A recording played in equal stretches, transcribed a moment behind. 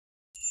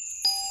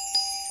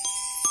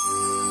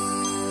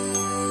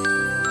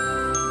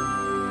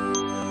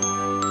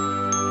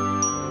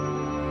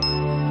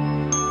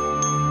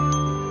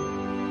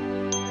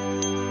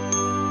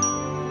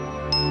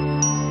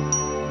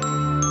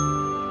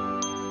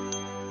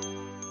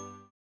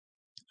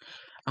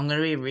I'm going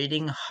to be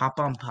reading Hop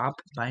on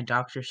Pop by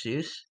Dr.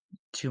 Seuss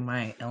to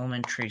my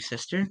elementary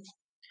sister.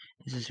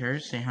 This is her.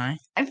 Say hi.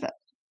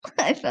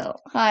 I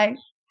fell. Hi.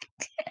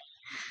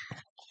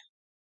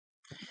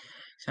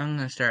 So I'm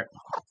going to start.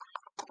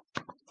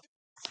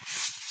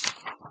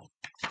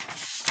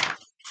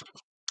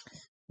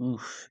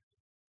 Oof.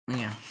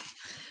 Yeah.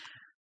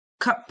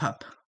 Cup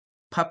pup.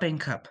 Pup and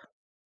cup.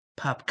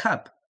 Pup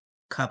cup.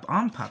 Cup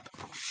on pup.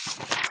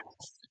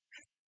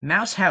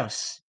 Mouse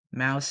house.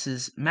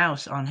 Mouse's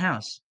mouse on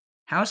house.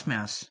 House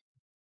mouse.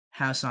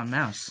 House on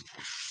mouse.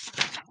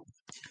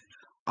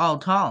 All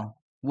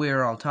tall.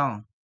 We're all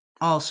tall.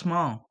 All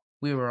small.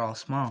 We were all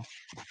small.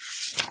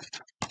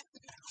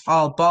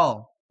 All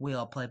ball. We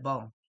all play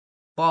ball.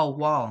 Ball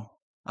wall.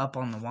 Up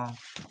on the wall.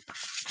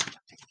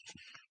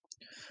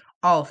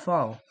 All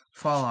fall.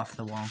 Fall off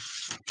the wall.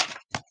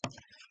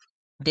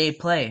 Day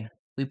play.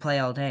 We play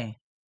all day.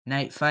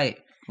 Night fight.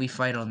 We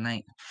fight all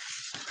night.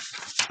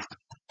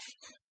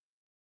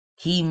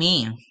 He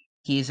me.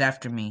 He is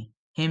after me.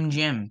 Him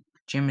Jim.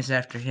 Jim is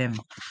after him.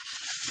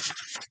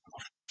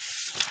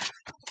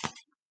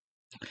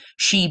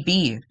 She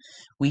bee.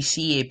 We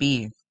see a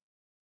bee.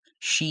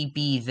 She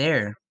be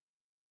there.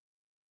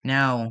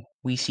 Now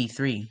we see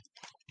three.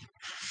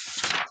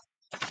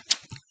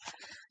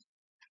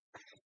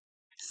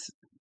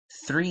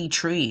 Three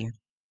tree.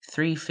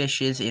 Three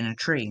fishes in a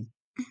tree.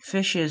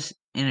 Fishes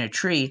in a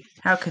tree.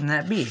 How can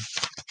that be?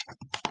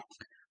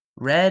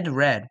 Red,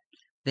 red.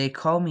 They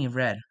call me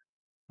red.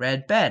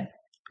 Red bed.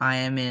 I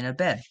am in a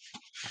bed.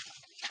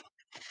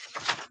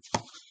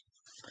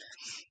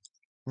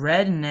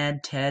 Red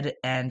Ned, Ted,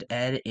 and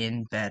Ed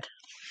in bed.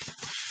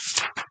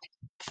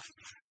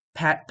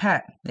 Pat,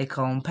 Pat. They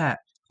call him Pat.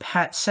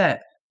 Pat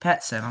set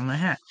on the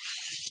hat.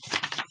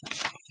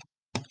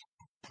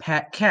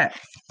 Pat cat.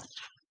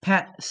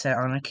 Pat sat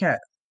on a cat.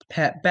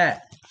 Pat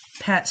bat.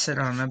 Pat sat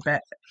on a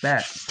bat.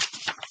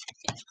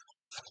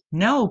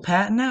 No,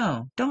 Pat,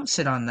 no. Don't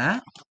sit on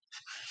that.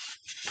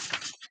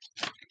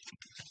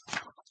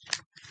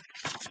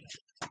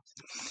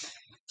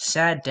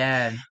 Sad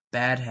dad.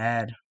 Bad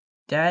had.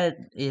 Dad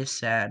is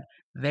sad.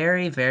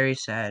 Very, very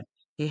sad.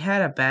 He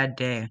had a bad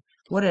day.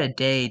 What a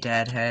day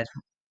Dad had.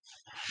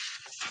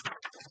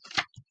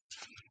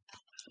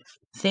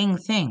 Thing,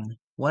 thing.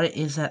 What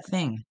is that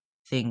thing?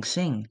 Thing,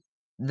 sing.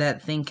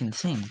 That thing can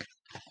sing.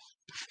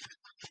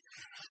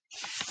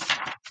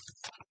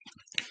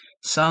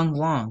 Song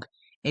long.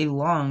 A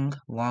long,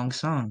 long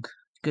song.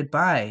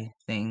 Goodbye,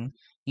 thing.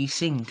 You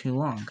sing too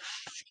long.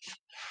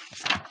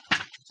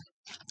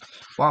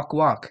 Walk,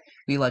 walk.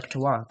 We like to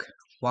walk.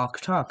 Walk,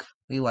 talk.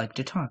 We like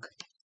to talk.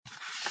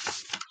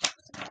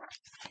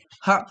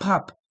 Hop,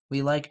 pop.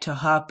 We like to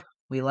hop.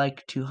 We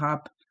like to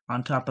hop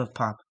on top of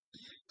Pop.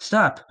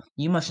 Stop.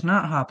 You must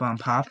not hop on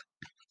Pop.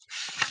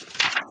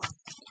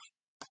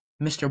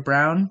 Mr.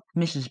 Brown,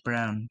 Mrs.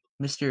 Brown.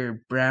 Mr.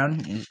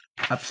 Brown is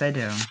upside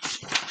down.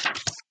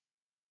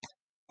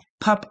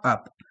 Pup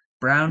up.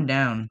 Brown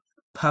down.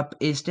 Pup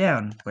is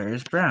down. Where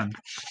is Brown?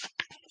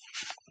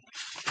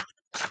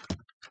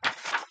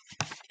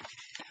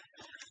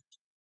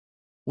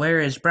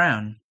 Where is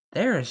Brown?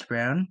 There is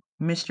Brown.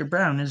 Mr.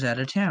 Brown is out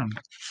of town.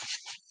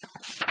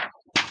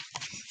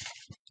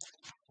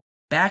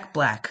 Back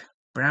black.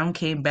 Brown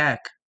came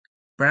back.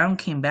 Brown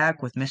came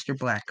back with Mr.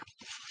 Black.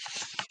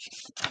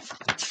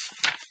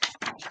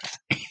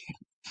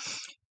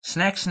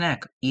 Snack,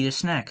 snack. Eat a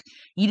snack.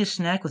 Eat a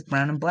snack with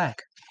Brown and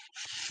Black.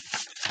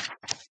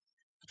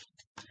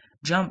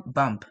 Jump,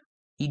 bump.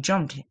 He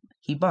jumped.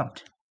 He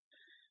bumped.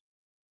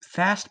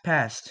 Fast,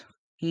 past.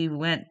 He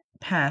went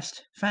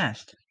past,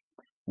 fast.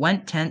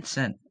 Went tent,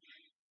 sent.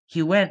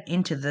 He went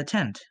into the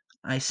tent.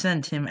 I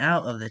sent him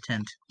out of the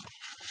tent.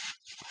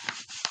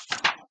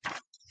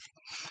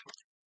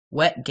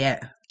 Wet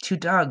get. Two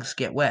dogs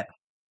get wet.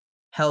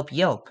 Help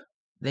yelp.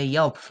 They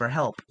yelp for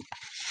help.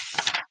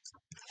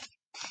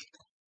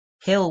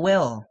 Hill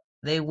will.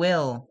 They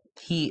will.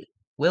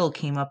 Will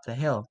came up the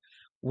hill.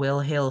 Will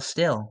hill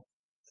still.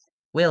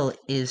 Will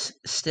is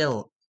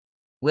still.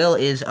 Will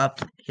is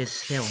up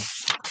his hill.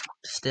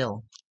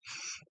 Still.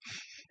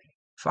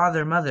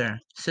 Father, mother,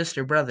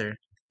 sister, brother.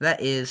 That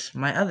is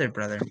my other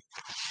brother.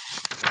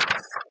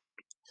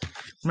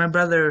 My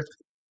brother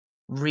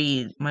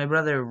reads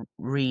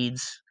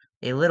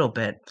a little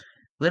bit.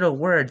 Little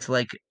words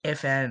like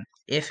if and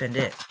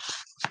it.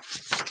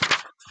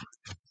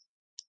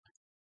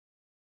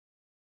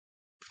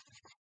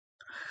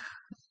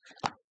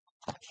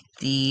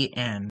 The end.